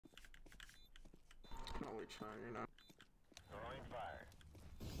probably trying, you know.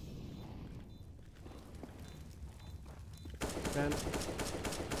 Van.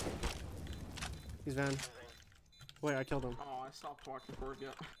 He's Van. Wait, I killed him. Oh, I stopped walking for it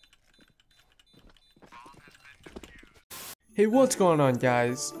yet. Hey, what's going on,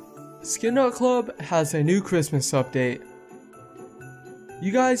 guys? Skin Nut Club has a new Christmas update.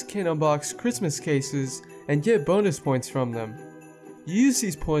 You guys can unbox Christmas cases and get bonus points from them. You use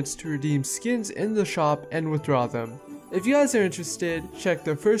these points to redeem skins in the shop and withdraw them. If you guys are interested, check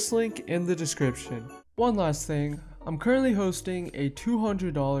the first link in the description. One last thing, I'm currently hosting a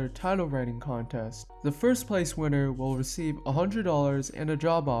 $200 title writing contest. The first place winner will receive $100 and a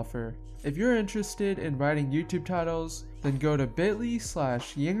job offer. If you're interested in writing YouTube titles, then go to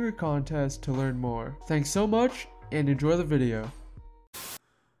bit.ly/Yinger contest to learn more. Thanks so much and enjoy the video.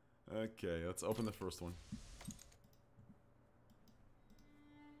 Okay, let's open the first one.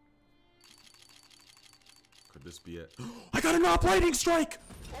 Could this be it? I got an op lightning strike!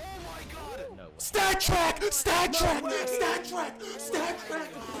 Oh my god! No way. Stat track! Stat track! Stat track! Stat track!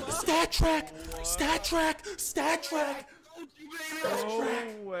 Stat track! Stat track! Stat track!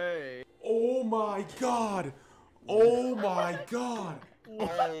 No way! Oh my god! Oh my god! Oh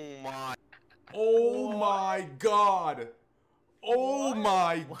my! Oh my god! Oh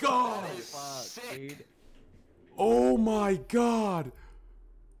my god! Sick. Oh my god!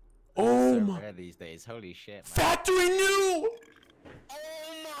 Oh so my! rare these days. Holy shit, man. Factory new! Oh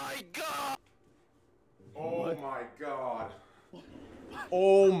my god! Oh my god!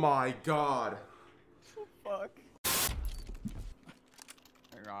 Oh my god! Fuck.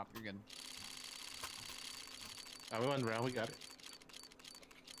 You're off, you're good. We went around, we got it.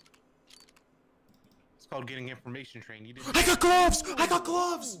 It's called getting information trained. You didn't. I got gloves! I got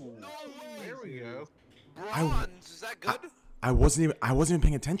gloves! No way! There we go. Bronze, is that good? I wasn't even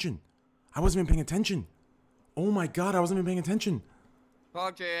paying attention. I wasn't even paying attention. Oh my god, I wasn't even paying attention.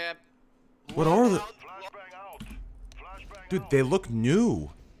 Fuck chip. What are they? Dude, they look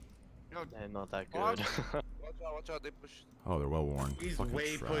new. They're not that good. Watch out, they push. Oh, they're well worn. He's Fucking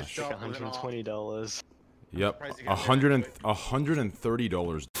way trash. pushed up. $120. Yep,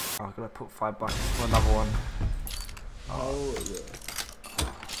 $130. I'm gonna put $5 for another one. Oh,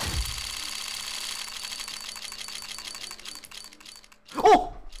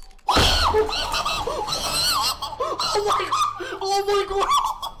 Oh! Oh my god!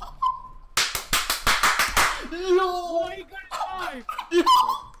 Yo!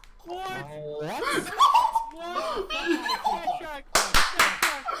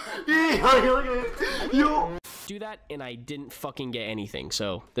 Yo! Do that and I didn't fucking get anything,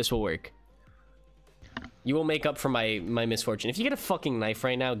 so this will work. You will make up for my misfortune. If you get a fucking knife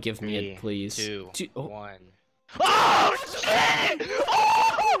right now, give me it, please. 2, oh. 1. Oh shit!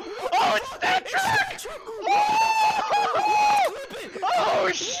 Oh, it's that track!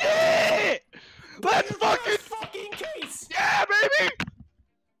 Oh shit! Let's fucking case! Yeah, baby!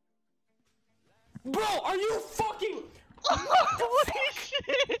 Bro, are you fucking... Holy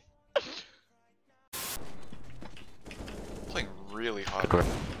shit! Playing really hard.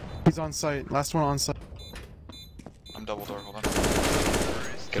 He's on site. Last one on site. I'm double door, hold on.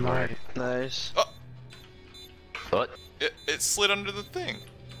 Good work. Nice. Oh! What? It slid under the thing.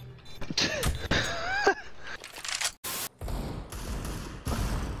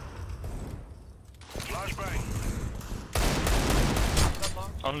 Flashbang.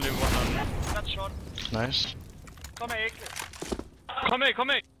 Only one. That's shot. Nice. Kom her, Kom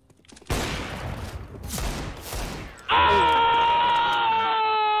her!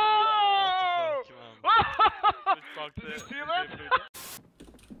 Did you see that?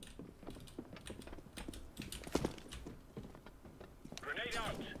 Grenade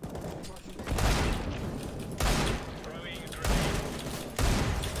out! Throwing grenade.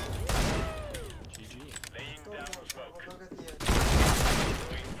 GG. Laying down smoke.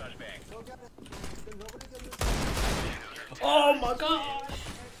 Throwing flashbang. Oh my god!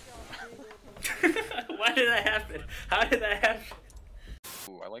 Why did that happen? How did that happen?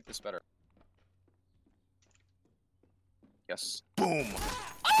 Ooh, I like this better. Yes. Boom!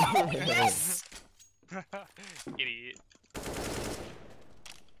 Oh, yes! Idiot.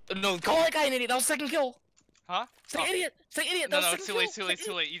 No, call that guy an idiot. That was second kill. Huh? Say idiot. Say idiot. No, That no, was too second late,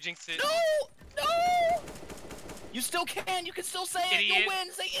 kill. You jinxed it. No! No! You still can. You can still say it. Idiot. You'll win.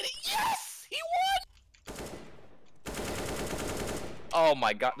 Say idiot. Yes! He won! Oh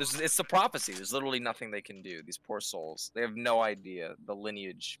my god, it's the prophecy. There's literally nothing they can do. These poor souls. They have no idea the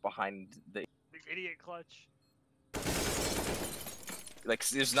lineage behind the... Idiot clutch. Like,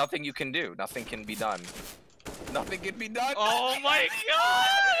 there's nothing you can do. Nothing can be done. Nothing can be done. Oh my god!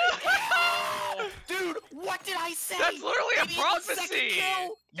 Dude, prophecy.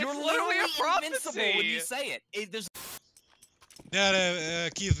 You're literally a prophecy. invincible when you say it. There's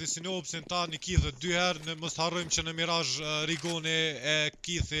Keith synopsin tani Keith 2 herë ne mos harrojmë që në Mirage Rigone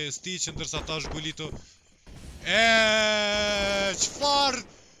Keith Stitch ndërsa tash Gulito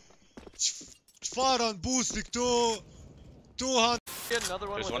çfarë an boosti këtu 200. Another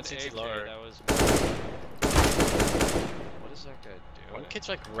one with an AK, that was... What is that guy doing? One kid's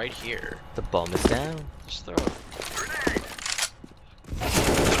like right here. The bomb is down. Just throw it.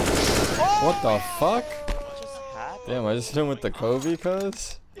 What the fuck? Damn, I just hit him with the Kobe,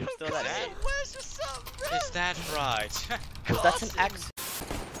 cuz? Is that right? Cause that's an X.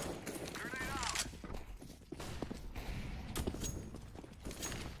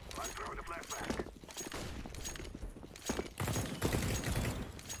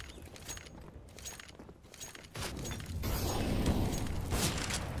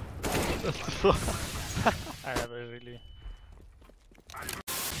 I have a really.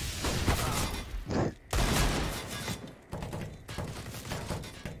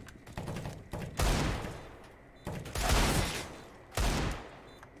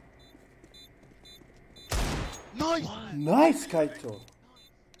 Nice! Nice, Kaito!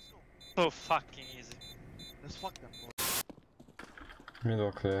 So fucking easy. Let's fuck them.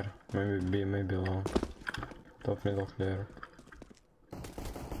 Middle clear. Maybe B, maybe long. Top middle clear.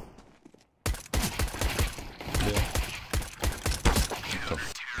 Yeah.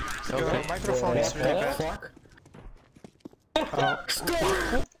 Your microphone is really bad.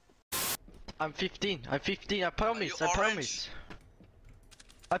 I'm 15, I promise, I promise.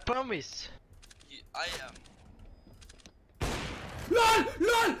 I promise. I am.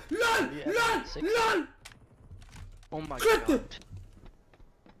 LOL! Oh my Clipped god. it!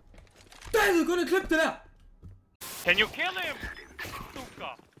 Damn, you're gonna clip it out! Can you kill him?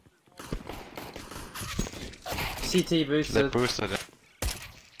 Stuka. CT boosted. They boosted it.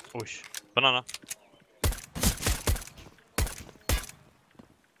 Ush. Banana.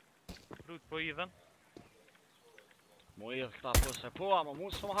 Root på even. Må yrka på sig på, man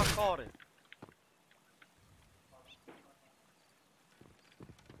måste ha kvar det.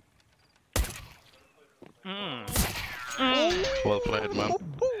 Well played, man.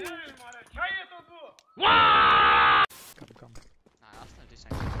 come.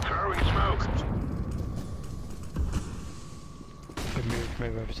 Throwing smoke.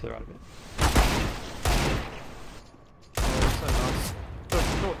 Move over to the right a bit.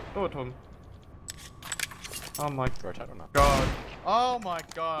 Do it, Tom. Oh my God. Oh my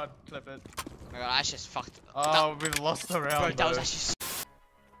god. Clip it. Oh my god, I just fucked. Oh, we've lost the round. Bro, that was actually.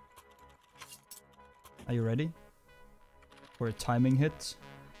 Are you ready? For a timing hit?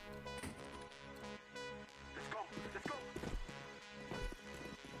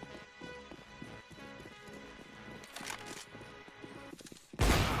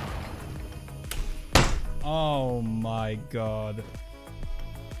 Oh my god.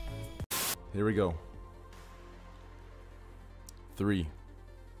 Here we go. 3,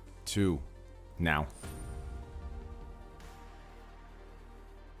 2, now.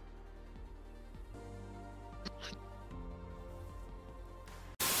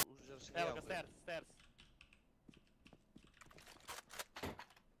 Stairs.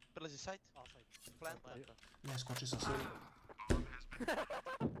 Prelazi site. Plant. Ne skoči sa sve.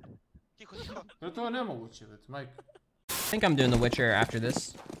 To je nemoguće, Mike. I think I'm doing the Witcher after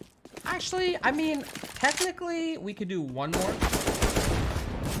this. Actually, I mean, technically, we could do one more.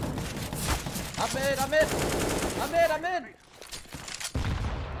 I'm in.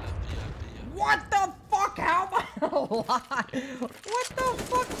 What the fuck? How am I alive? What the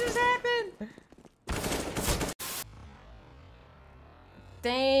fuck just happened?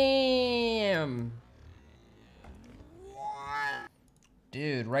 Damn. What?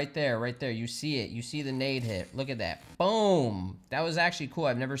 Dude, right there. You see it. You see the nade hit. Look at that. Boom. That was actually cool.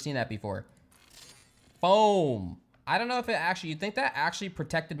 I've never seen that before. Boom. I don't know if it actually, you think that actually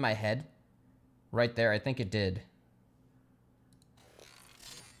protected my head? Right there. I think it did.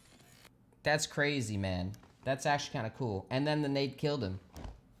 That's crazy, man. That's actually kind of cool. And then the nade killed him.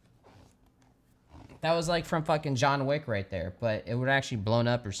 That was like from fucking John Wick right there. But it would actually blown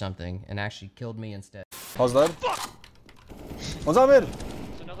up or something and actually killed me instead. How's that? What's up, man?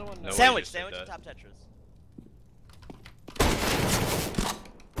 Another one. No Sandwich on top Tetris.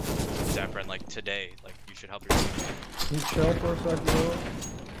 Saffron, like today, like you should help yourself. Can you chill for a second, bro?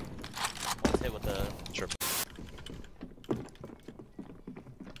 Let's hit with the Triple.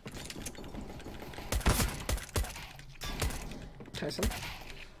 Tyson?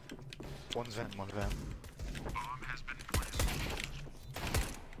 One's van.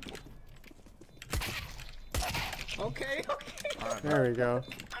 Okay. There we go.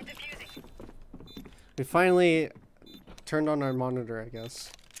 We finally turned on our monitor, I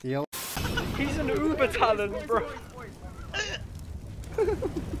guess. Yellow. He's an Uber talent, bro.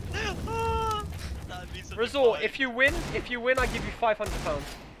 Resort, if you win, I give you £500.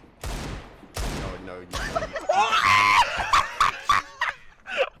 No.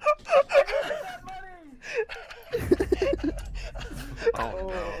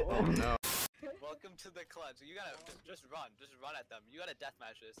 Oh no. Welcome to the clutch. You gotta just run at them. You gotta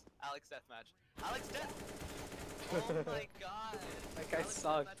deathmatch this. Alex deathmatch. Alex death. Oh my god. That guy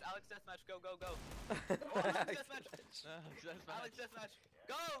sucks. Alex deathmatch. Go. Alex deathmatch. Alex deathmatch.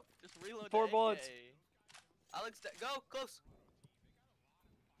 Go. Just reload. 4 bullets. Alex go close.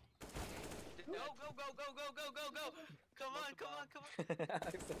 Go. Come on.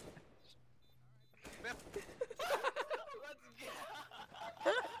 Alex Let's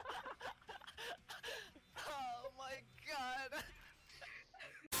go. Oh my god.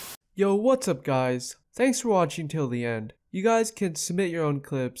 Yo, what's up guys? Thanks for watching till the end. You guys can submit your own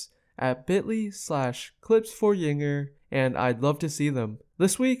clips at bit.ly/clips4yinger and I'd love to see them.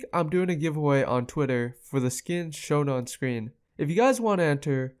 This week, I'm doing a giveaway on Twitter for the skins shown on screen. If you guys want to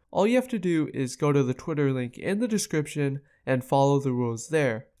enter, all you have to do is go to the Twitter link in the description and follow the rules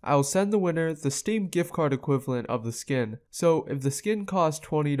there. I will send the winner the Steam gift card equivalent of the skin. So if the skin costs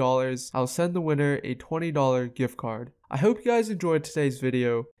 $20, I'll send the winner a $20 gift card. I hope you guys enjoyed today's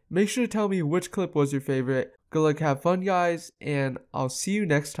video. Make sure to tell me which clip was your favorite. Good luck, have fun guys, and I'll see you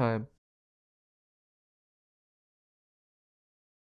next time.